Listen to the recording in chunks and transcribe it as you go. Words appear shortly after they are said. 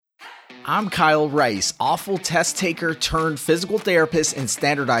I'm Kyle Rice, awful test taker turned physical therapist and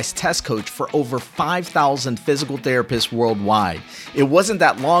standardized test coach for over 5,000 physical therapists worldwide. It wasn't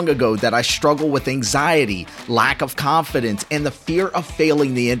that long ago that I struggled with anxiety, lack of confidence, and the fear of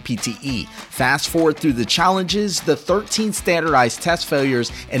failing the NPTE. Fast forward through the challenges, the 13 standardized test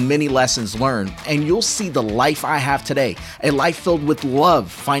failures, and many lessons learned, and you'll see the life I have today, a life filled with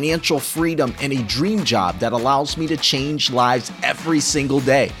love, financial freedom, and a dream job that allows me to change lives every single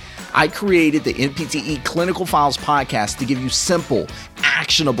day. I created the NPTE Clinical Files podcast to give you simple,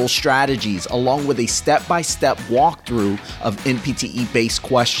 actionable strategies along with a step-by-step walkthrough of NPTE-based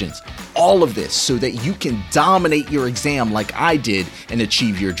questions. All of this so that you can dominate your exam like I did and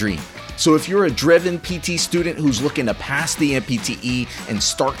achieve your dream. So if you're a driven PT student who's looking to pass the NPTE and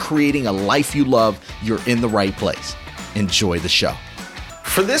start creating a life you love, you're in the right place. Enjoy the show.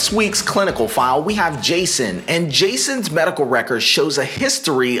 For this week's clinical file, we have Jason, and Jason's medical record shows a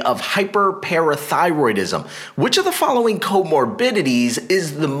history of hyperparathyroidism. Which of the following comorbidities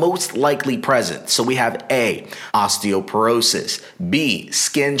is the most likely present? So we have A, osteoporosis, B,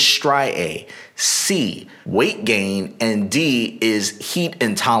 skin striae, C, weight gain, and D is heat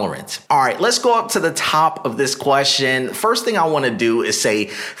intolerance. All right, let's go up to the top of this question. First thing I want to do is say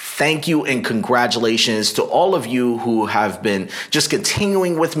thank you and congratulations to all of you who have been just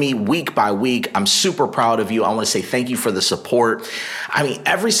continuing with me week by week. I'm super proud of you. I want to say thank you for the support. I mean,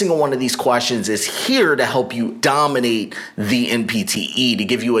 every single one of these questions is here to help you dominate the NPTE, to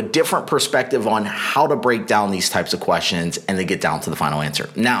give you a different perspective on how to break down these types of questions and to get down to the final answer.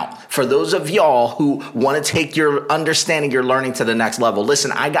 Now, for those of y'all who want to take your understanding, your learning to the next level,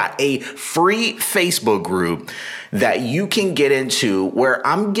 listen, I got a free Facebook group that you can get into where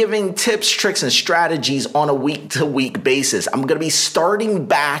I'm giving tips, tricks, and strategies on a week-to-week basis. I'm going to be starting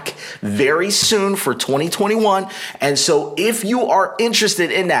back very soon for 2021. And so if you are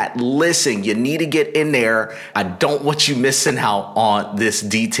interested in that, listen, you need to get in there. I don't want you missing out on this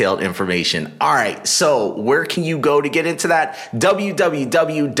detailed information. All right, so where can you go to get into that?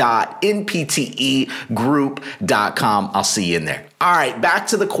 www.nptegroup.com. I'll see you in there. All right, back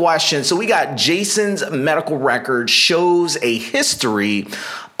to the question. So we got Jason's medical record shows a history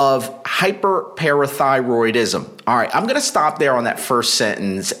of hyperparathyroidism. All right, I'm going to stop there on that first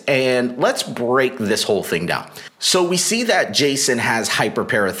sentence and let's break this whole thing down. So we see that Jason has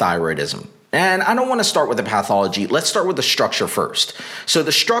hyperparathyroidism. And I don't want to start with the pathology. Let's start with the structure first. So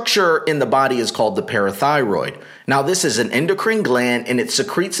the structure in the body is called the parathyroid. Now, this is an endocrine gland and it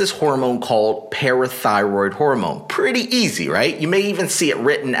secretes this hormone called parathyroid hormone. Pretty easy, right? You may even see it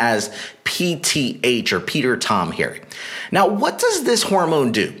written as PTH or Peter, Tom, Harry. Now, what does this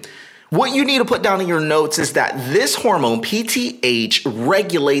hormone do? What you need to put down in your notes is that this hormone, PTH,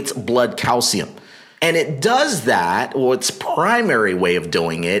 regulates blood calcium. And it does that, or its primary way of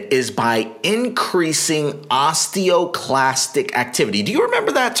doing it is by increasing osteoclastic activity. Do you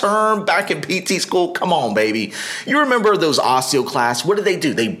remember that term back in PT school? Come on, baby. You remember those osteoclasts? What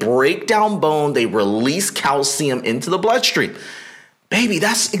do? They break down bone, they release calcium into the bloodstream. Baby,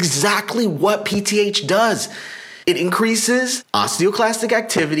 that's exactly what PTH does. It increases osteoclastic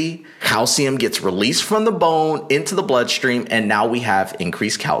activity, calcium gets released from the bone into the bloodstream, and now we have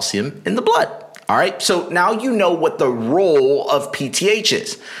increased calcium in the blood. All right, so now you know what the role of PTH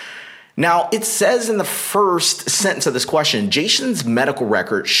is. Now, it says in the first sentence of this question, Jason's medical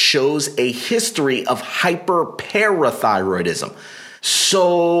record shows a history of hyperparathyroidism.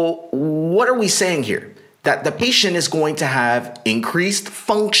 So what are we saying here? That the patient is going to have increased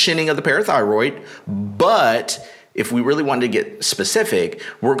functioning of the parathyroid, but if we really wanted to get specific,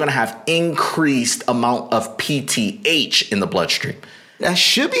 we're going to have increased amount of PTH in the bloodstream. That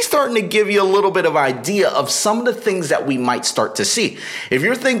should be starting to give you a little bit of idea of some of the things that we might start to see. If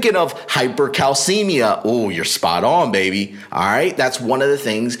you're thinking of hypercalcemia, oh, you're spot on, baby. All right, that's one of the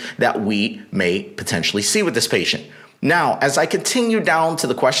things that we may potentially see with this patient. Now, as I continue down to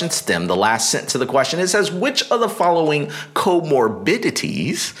the question stem, the last sentence of the question, it says, which of the following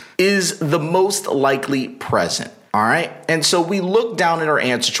comorbidities is the most likely present? All right. And so we look down at our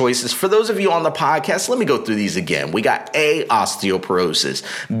answer choices. For those of you on the podcast, let me go through these again. We got A, osteoporosis,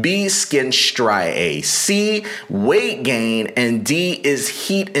 B, skin striae, C, weight gain, and D is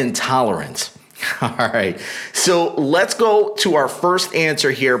heat intolerance. All right. So let's go to our first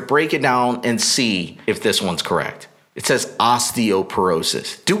answer here, break it down and see if this one's correct. It says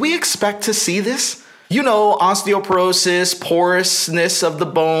osteoporosis. Do we expect to see this? You know, osteoporosis, porousness of the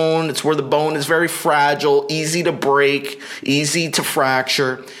bone. It's where the bone is very fragile, easy to break, easy to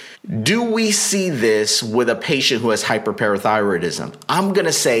fracture. Do we see this with a patient who has hyperparathyroidism? I'm going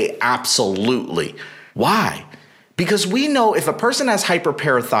to say absolutely. Why? Because we know if a person has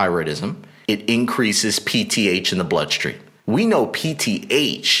hyperparathyroidism, it increases PTH in the bloodstream. We know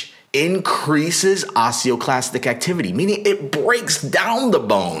PTH increases osteoclastic activity, meaning it breaks down the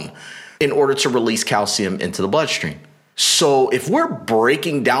bone in order to release calcium into the bloodstream. So if we're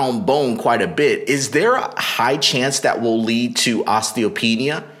breaking down bone quite a bit, is there a high chance that will lead to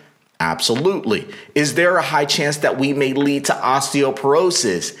osteopenia? Absolutely. Is there a high chance that we may lead to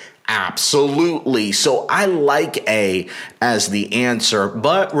osteoporosis? Absolutely. So I like A as the answer,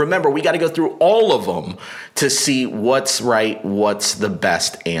 but remember, we got to go through all of them to see what's right, what's the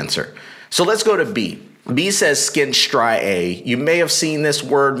best answer. So let's go to B. B says skin striae. You may have seen this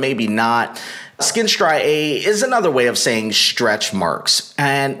word, maybe not. Skin striae is another way of saying stretch marks.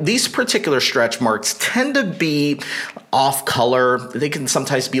 And these particular stretch marks tend to be off color. They can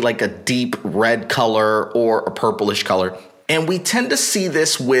sometimes be like a deep red color or a purplish color. And we tend to see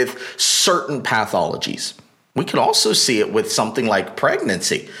this with certain pathologies. We could also see it with something like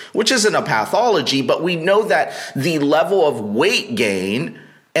pregnancy, which isn't a pathology, but we know that the level of weight gain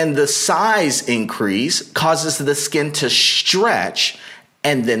and the size increase causes the skin to stretch,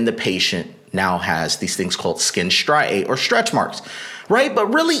 and then the patient now has these things called skin striae or stretch marks, right?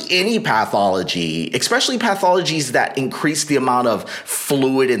 But really any pathology, especially pathologies that increase the amount of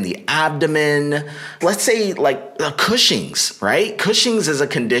fluid in the abdomen, let's say like Cushing's, right? Cushing's is a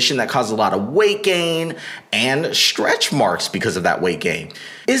condition that causes a lot of weight gain and stretch marks because of that weight gain.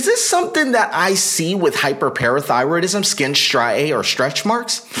 Is this something that I see with hyperparathyroidism, skin striae or stretch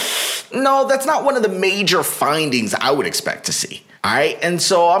marks? No, that's not one of the major findings I would expect to see. All right. And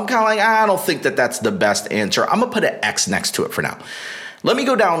so I'm kind of like, I don't think that that's the best answer. I'm going to put an X next to it for now. Let me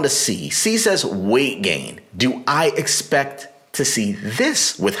go down to C. C says weight gain. Do I expect to see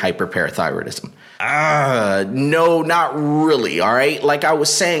this with hyperparathyroidism? No, not really. All right. Like I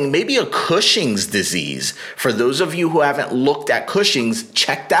was saying, maybe a Cushing's disease. For those of you who haven't looked at Cushing's,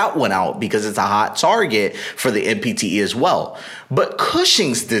 check that one out because it's a hot target for the NPTE as well. But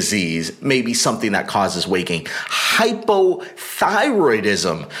Cushing's disease may be something that causes weight gain.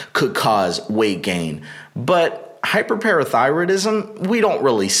 Hypothyroidism could cause weight gain, but hyperparathyroidism, we don't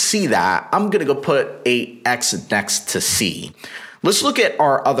really see that. I'm going to go put a X next to C. Let's look at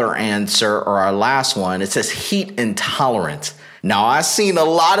our other answer, or our last one. It says heat intolerance. Now, I've seen a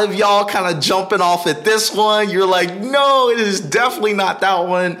lot of y'all kind of jumping off at this one. You're like, no, it is definitely not that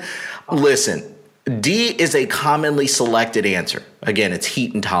one. Listen, D is a commonly selected answer. Again, it's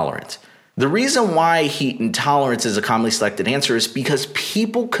heat intolerance. The reason why heat intolerance is a commonly selected answer is because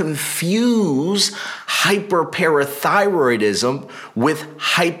people confuse hyperparathyroidism with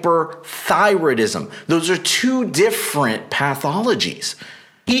hyperthyroidism. Those are two different pathologies.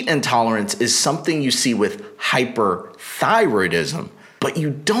 Heat intolerance is something you see with hyperthyroidism, but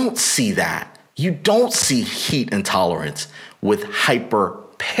you don't see that. You don't see heat intolerance with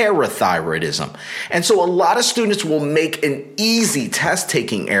hyperparathyroidism. And so a lot of students will make an easy test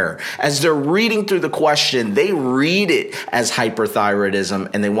taking error. As they're reading through the question, they read it as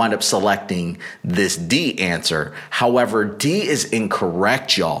hyperthyroidism and they wind up selecting this D answer. However, D is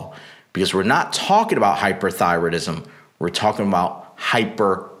incorrect, y'all, because we're not talking about hyperthyroidism. We're talking about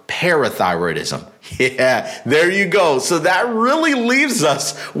hyperparathyroidism. Yeah, there you go. So that really leaves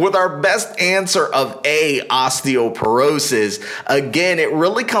us with our best answer of A, osteoporosis. Again, it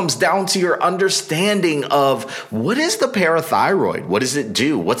really comes down to your understanding of what is the parathyroid? What does it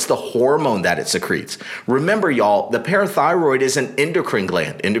do? What's the hormone that it secretes? Remember, y'all, the parathyroid is an endocrine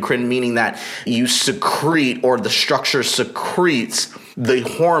gland. Endocrine meaning that you secrete, or the structure secretes the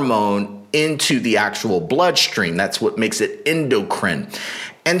hormone into the actual bloodstream. That's what makes it endocrine.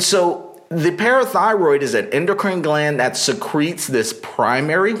 And so the parathyroid is an endocrine gland that secretes this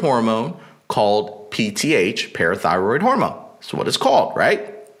primary hormone called PTH, parathyroid hormone. That's what it's called,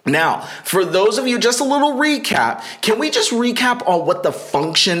 right? Now, for those of you, just a little recap. Can we just recap on what the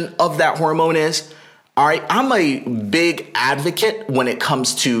function of that hormone is? All right, I'm a big advocate when it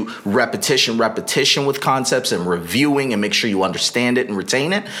comes to repetition with concepts and reviewing and make sure you understand it and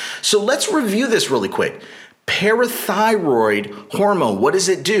retain it. So let's review this really quick. Parathyroid hormone, what does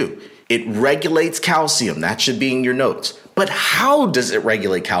it do? It regulates calcium. That should be in your notes. But how does it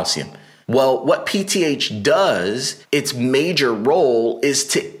regulate calcium? Well, what PTH does, its major role is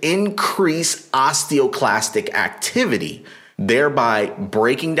to increase osteoclastic activity, thereby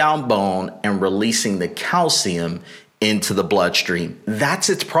breaking down bone and releasing the calcium into the bloodstream. That's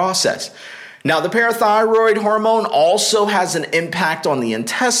its process. Now, the parathyroid hormone also has an impact on the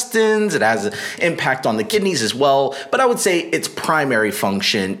intestines. It has an impact on the kidneys as well. But I would say its primary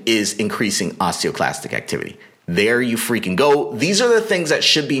function is increasing osteoclastic activity. There you freaking go. These are the things that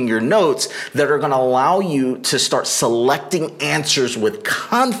should be in your notes that are going to allow you to start selecting answers with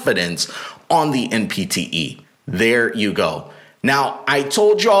confidence on the NPTE. There you go. Now, I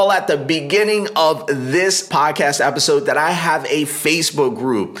told you all at the beginning of this podcast episode that I have a Facebook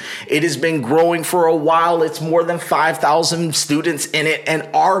group. It has been growing for a while. It's more than 5,000 students in it. And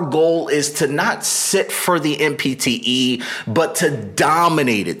our goal is to not sit for the NPTE, but to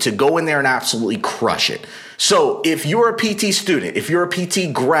dominate it, to go in there and absolutely crush it. So if you're a PT student, if you're a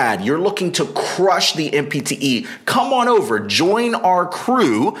PT grad, you're looking to crush the NPTE, come on over, join our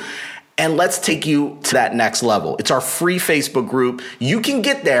crew, and let's take you to that next level. It's our free Facebook group. You can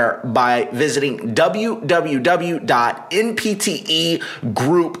get there by visiting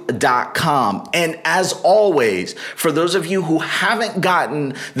www.nptegroup.com. And as always, for those of you who haven't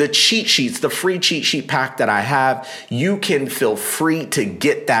gotten the cheat sheets, the free cheat sheet pack that I have, you can feel free to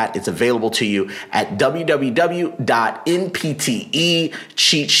get that. It's available to you at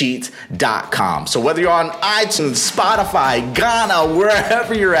www.nptecheatsheets.com. So whether you're on iTunes, Spotify, Ghana,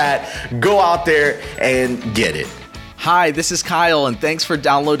 wherever you're at, go out there and get it. Hi, this is Kyle, and thanks for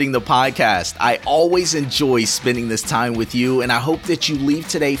downloading the podcast. I always enjoy spending this time with you, and I hope that you leave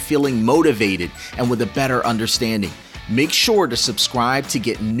today feeling motivated and with a better understanding. Make sure to subscribe to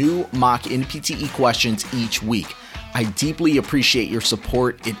get new mock NPTE questions each week. I deeply appreciate your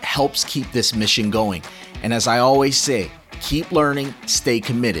support. It helps keep this mission going. And as I always say, keep learning, stay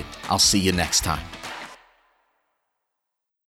committed. I'll see you next time.